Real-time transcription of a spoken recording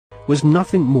was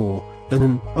nothing more than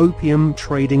an opium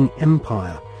trading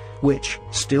empire, which,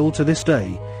 still to this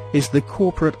day, is the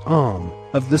corporate arm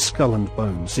of the Skull and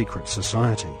Bone Secret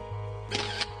Society.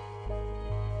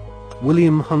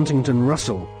 William Huntington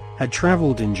Russell had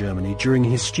travelled in Germany during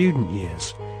his student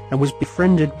years and was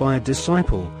befriended by a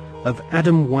disciple of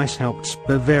Adam Weishaupt's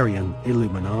Bavarian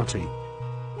Illuminati.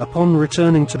 Upon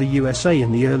returning to the USA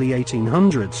in the early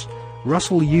 1800s,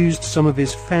 Russell used some of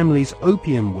his family's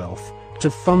opium wealth to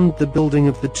fund the building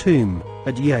of the tomb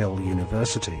at Yale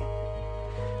University.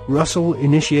 Russell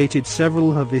initiated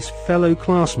several of his fellow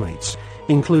classmates,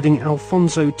 including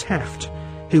Alphonso Taft,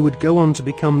 who would go on to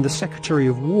become the Secretary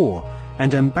of War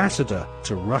and ambassador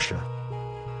to Russia.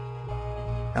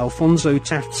 Alphonso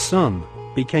Taft's son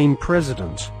became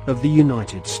President of the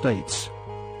United States,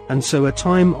 and so a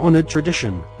time-honored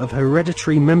tradition of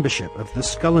hereditary membership of the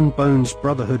Skull and Bones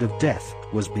Brotherhood of Death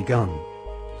was begun.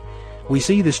 We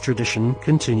see this tradition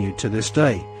continued to this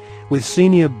day, with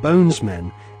senior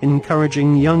bonesmen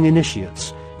encouraging young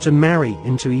initiates to marry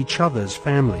into each other's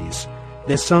families,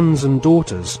 their sons and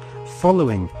daughters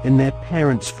following in their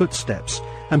parents' footsteps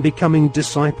and becoming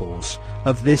disciples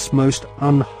of this most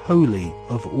unholy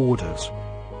of orders.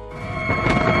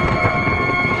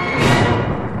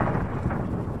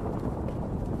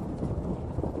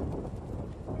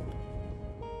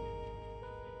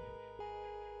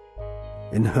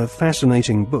 In her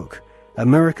fascinating book,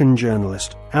 American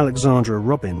journalist Alexandra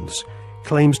Robbins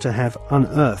claims to have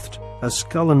unearthed a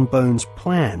Skull and Bones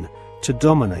plan to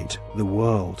dominate the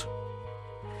world.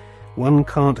 One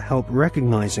can't help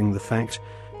recognizing the fact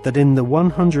that in the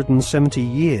 170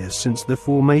 years since the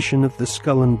formation of the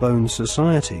Skull and Bones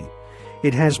Society,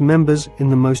 it has members in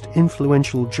the most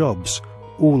influential jobs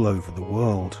all over the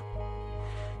world.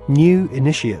 New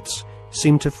initiates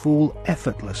seem to fall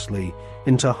effortlessly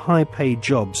into high-paid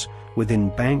jobs within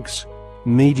banks,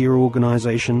 media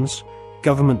organizations,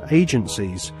 government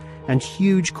agencies, and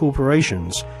huge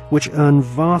corporations which earn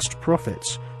vast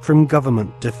profits from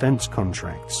government defense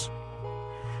contracts.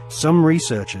 Some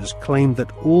researchers claim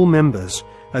that all members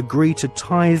agree to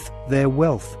tithe their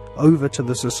wealth over to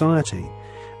the society,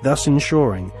 thus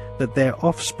ensuring that their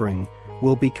offspring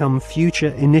will become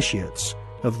future initiates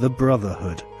of the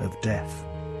Brotherhood of Death.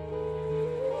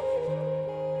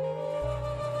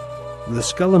 The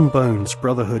Skull and Bones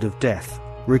Brotherhood of Death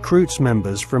recruits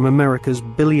members from America's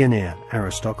billionaire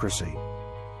aristocracy.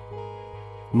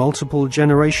 Multiple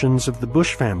generations of the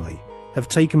Bush family have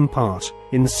taken part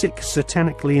in sick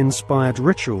satanically inspired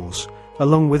rituals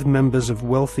along with members of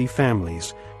wealthy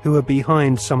families who are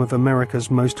behind some of America's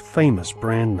most famous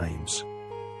brand names.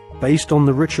 Based on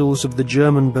the rituals of the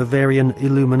German Bavarian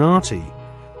Illuminati,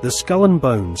 the Skull and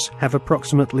Bones have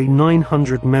approximately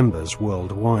 900 members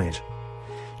worldwide.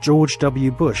 George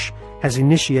W. Bush has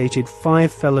initiated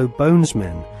 5 fellow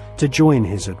Bonesmen to join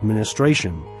his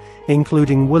administration,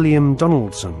 including William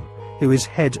Donaldson, who is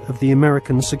head of the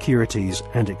American Securities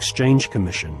and Exchange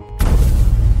Commission.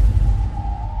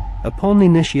 Upon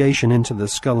initiation into the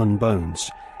Skull and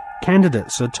Bones,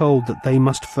 candidates are told that they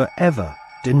must forever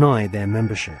deny their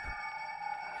membership.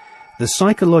 The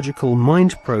psychological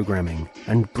mind programming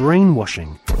and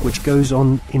brainwashing which goes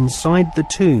on inside the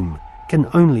tomb can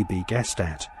only be guessed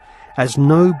at, as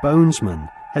no bonesman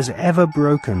has ever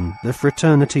broken the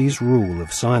fraternity's rule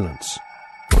of silence.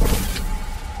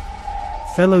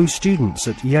 Fellow students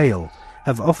at Yale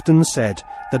have often said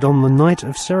that on the night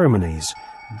of ceremonies,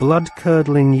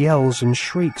 blood-curdling yells and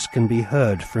shrieks can be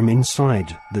heard from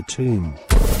inside the tomb.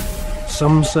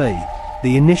 Some say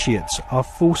the initiates are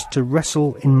forced to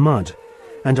wrestle in mud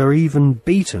and are even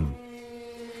beaten.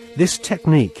 This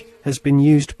technique has been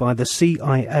used by the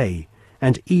CIA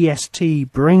and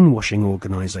EST brainwashing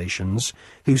organizations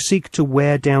who seek to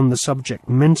wear down the subject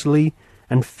mentally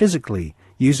and physically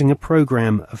using a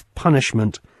program of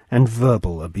punishment and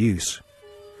verbal abuse.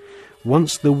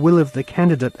 Once the will of the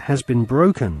candidate has been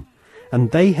broken,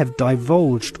 and they have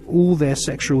divulged all their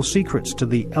sexual secrets to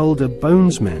the elder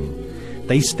bonesmen,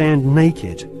 they stand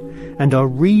naked and are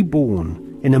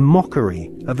reborn in a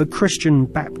mockery of a Christian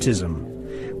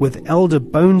baptism, with elder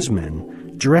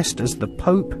bonesmen dressed as the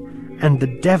Pope and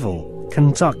the devil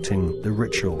conducting the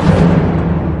ritual.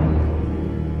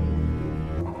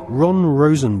 Ron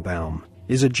Rosenbaum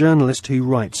is a journalist who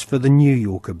writes for the New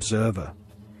York Observer.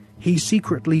 He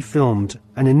secretly filmed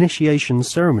an initiation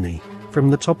ceremony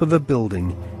from the top of a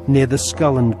building near the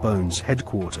Skull and Bones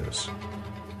headquarters.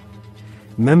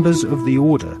 Members of the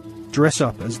order dress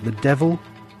up as the devil,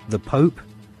 the Pope,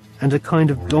 and a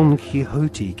kind of Don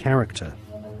Quixote character.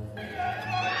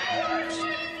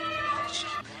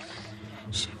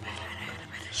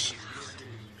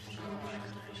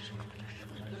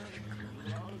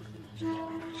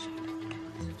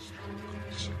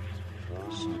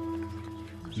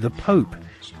 The Pope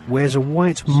wears a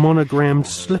white monogrammed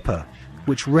slipper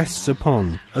which rests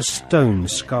upon a stone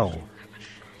skull.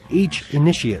 Each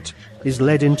initiate is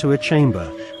led into a chamber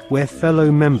where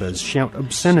fellow members shout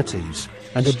obscenities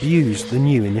and abuse the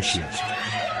new initiate.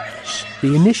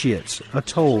 The initiates are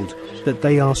told that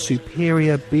they are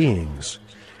superior beings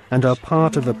and are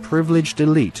part of a privileged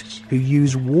elite who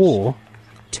use war,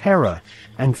 terror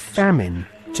and famine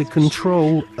to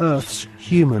control Earth's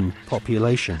human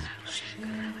population.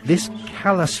 This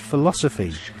callous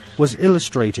philosophy was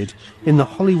illustrated in the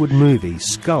Hollywood movie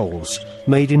Skulls,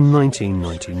 made in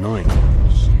 1999.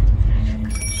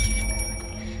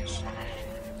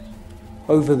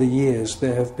 Over the years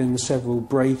there have been several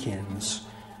break-ins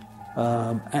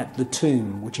at the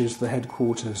Tomb, which is the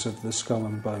headquarters of the Skull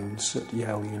and Bones at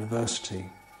Yale University.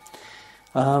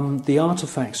 The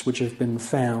artefacts which have been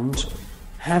found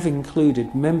have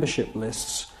included membership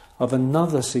lists of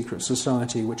another secret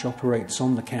society which operates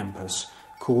on the campus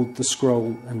called the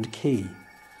Scroll and Key.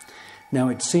 Now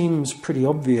it seems pretty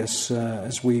obvious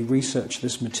as we research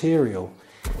this material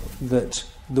that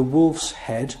the Wolf's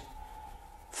Head,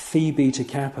 Phi Beta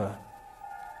Kappa,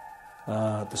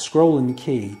 the Scroll and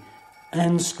Key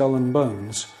and Skull and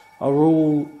Bones are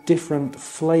all different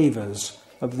flavours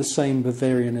of the same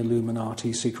Bavarian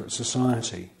Illuminati secret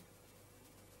society.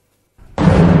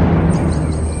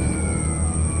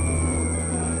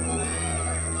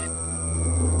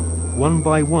 One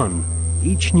by one,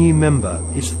 each new member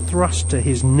is thrust to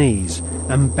his knees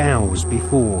and bows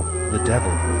before the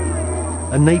devil.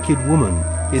 A naked woman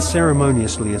is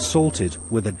ceremoniously assaulted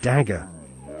with a dagger.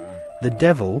 The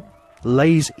devil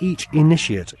lays each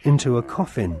initiate into a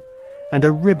coffin, and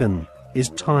a ribbon is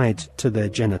tied to their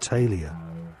genitalia.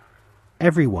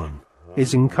 Everyone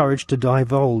is encouraged to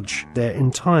divulge their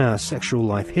entire sexual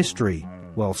life history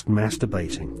whilst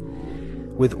masturbating.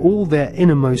 With all their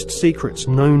innermost secrets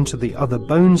known to the other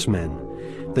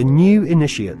Bonesmen, the new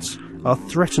initiates are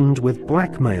threatened with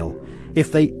blackmail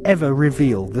if they ever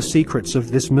reveal the secrets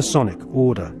of this Masonic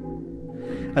order.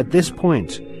 At this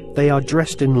point, they are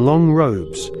dressed in long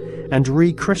robes and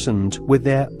rechristened with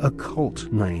their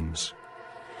occult names.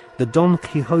 The Don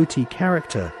Quixote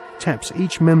character taps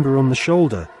each member on the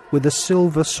shoulder with a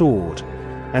silver sword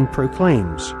and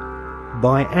proclaims,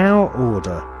 "By our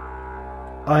order,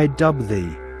 I dub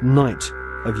thee Knight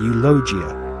of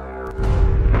Eulogia."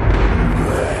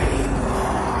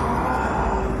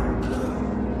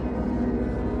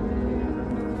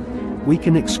 We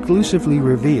can exclusively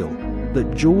reveal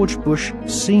that George Bush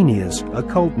Sr.'s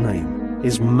occult name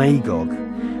is Magog,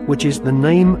 which is the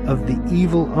name of the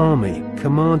evil army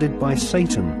commanded by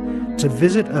Satan to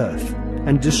visit Earth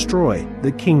and destroy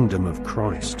the kingdom of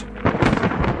Christ.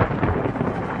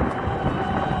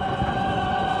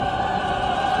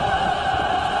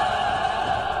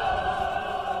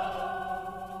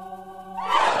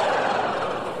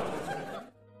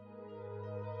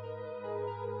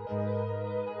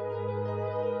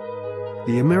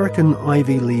 The American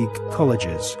Ivy League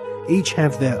colleges each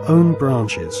have their own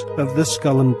branches of the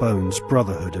Skull and Bones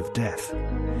Brotherhood of Death,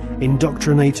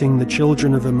 indoctrinating the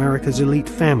children of America's elite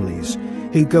families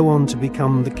who go on to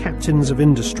become the captains of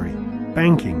industry,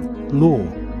 banking, law,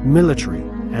 military,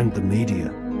 and the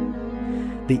media.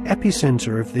 The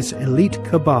epicenter of this elite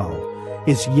cabal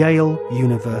is Yale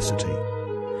University.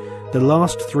 The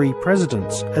last 3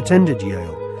 presidents attended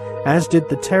Yale, as did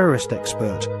the terrorist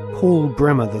expert Paul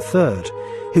Bremer III,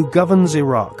 who governs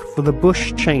Iraq for the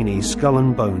Bush-Cheney Skull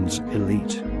and Bones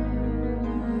elite.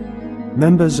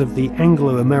 Members of the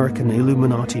Anglo-American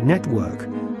Illuminati network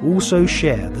also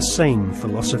share the same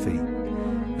philosophy.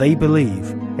 They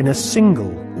believe in a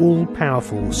single,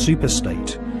 all-powerful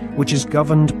superstate, which is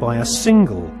governed by a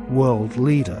single world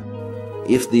leader.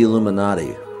 If the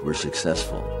Illuminati were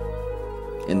successful,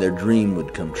 and their dream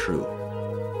would come true,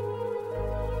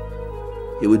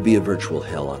 it would be a virtual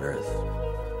hell on Earth.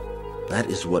 That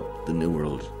is what the New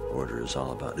World Order is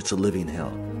all about. It's a living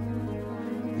hell.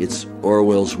 It's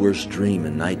Orwell's worst dream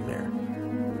and nightmare.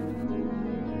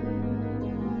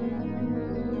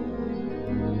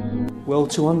 Well,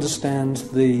 to understand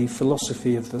the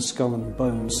philosophy of the Skull and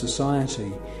Bones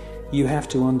Society, you have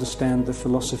to understand the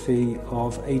philosophy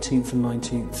of 18th and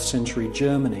 19th century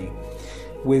Germany,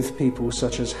 with people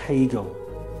such as Hegel.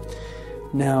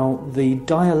 Now, the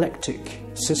dialectic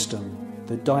system,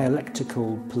 the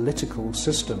dialectical political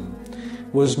system,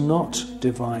 was not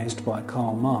devised by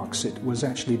Karl Marx. It was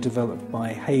actually developed by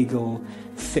Hegel,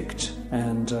 Fichte,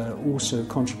 and also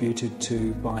contributed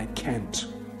to by Kant.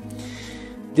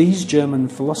 These German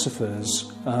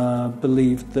philosophers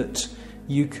believed that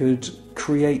you could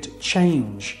create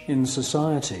change in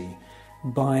society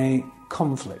by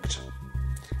conflict.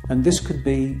 And this could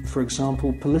be, for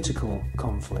example, political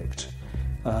conflict,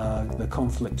 the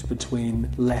conflict between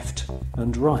left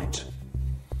and right.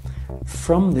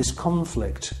 From this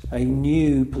conflict, a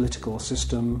new political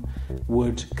system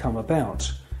would come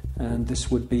about, and this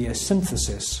would be a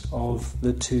synthesis of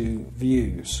the two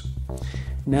views.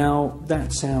 Now,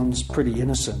 that sounds pretty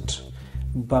innocent,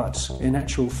 but in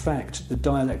actual fact, the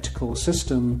dialectical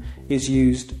system is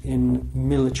used in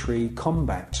military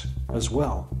combat as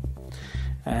well.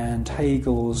 And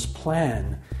Hegel's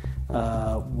plan,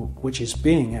 which is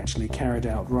being actually carried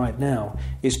out right now,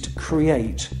 is to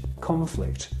create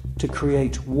conflict, to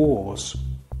create wars.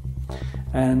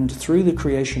 And through the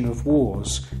creation of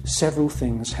wars, several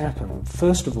things happen.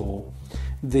 First of all,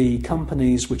 the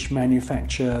companies which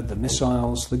manufacture the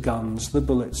missiles, the guns, the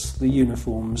bullets, the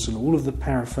uniforms, and all of the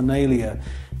paraphernalia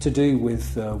to do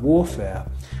with warfare,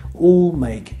 all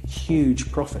make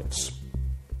huge profits.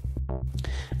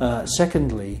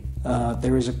 Secondly,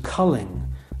 there is a culling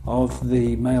of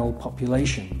the male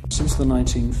population. Since the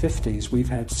 1950s, we've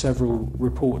had several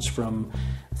reports from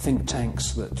think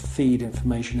tanks that feed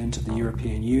information into the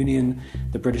European Union,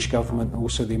 the British government, and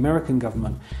also the American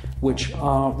government, which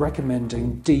are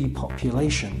recommending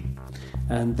depopulation.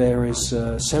 And there is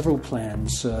several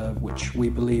plans which we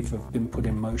believe have been put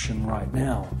in motion right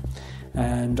now.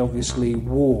 And obviously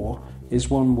war is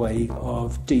one way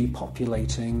of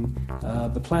depopulating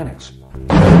the planet.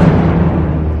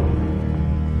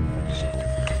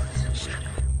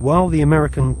 While the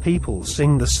American people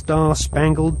sing the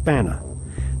Star-Spangled Banner,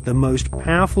 the most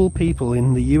powerful people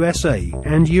in the USA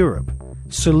and Europe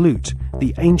salute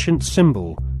the ancient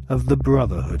symbol of the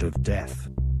Brotherhood of Death.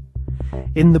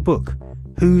 In the book,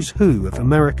 Who's Who of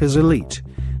America's Elite,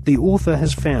 the author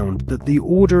has found that the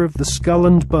Order of the Skull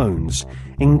and Bones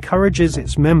encourages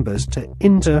its members to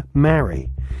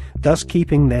intermarry, thus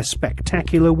keeping their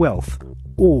spectacular wealth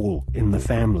all in the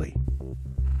family.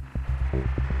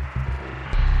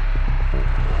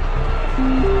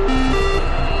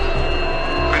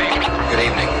 Good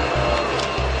evening.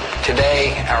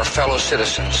 Today, our fellow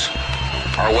citizens,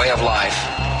 our way of life,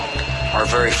 our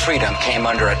very freedom came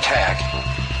under attack.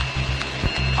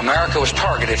 America was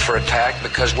targeted for attack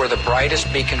because we're the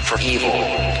brightest beacon for evil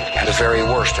and the very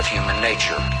worst of human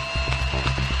nature.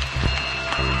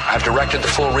 I've directed the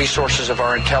full resources of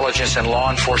our intelligence and law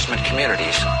enforcement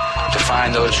communities to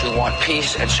find those who want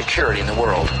peace and security in the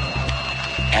world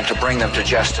and to bring them to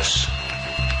justice.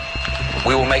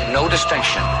 We will make no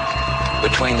distinction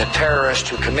between the terrorists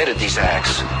who committed these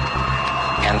acts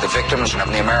and the victims of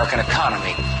the American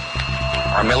economy.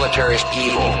 Our military is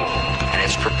evil, and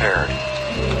it's prepared.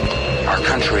 Our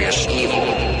country is evil,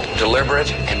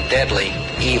 deliberate and deadly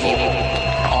evil.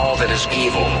 All that is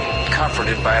evil,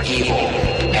 comforted by evil,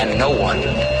 and no one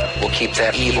will keep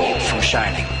that evil from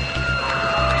shining.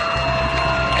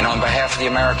 And on behalf of the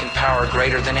American power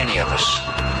greater than any of us,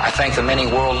 I thank the many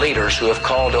world leaders who have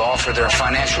called to offer their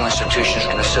financial institutions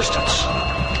and assistance.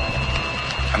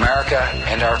 America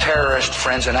and our terrorist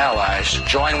friends and allies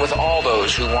join with all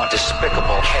those who want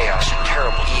despicable chaos and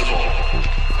terrible evil.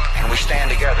 And we stand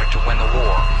together to win the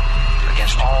war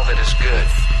against all that is good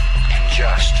and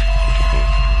just.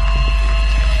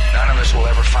 None of us will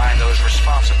ever find those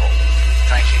responsible.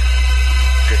 Thank you.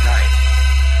 Good night.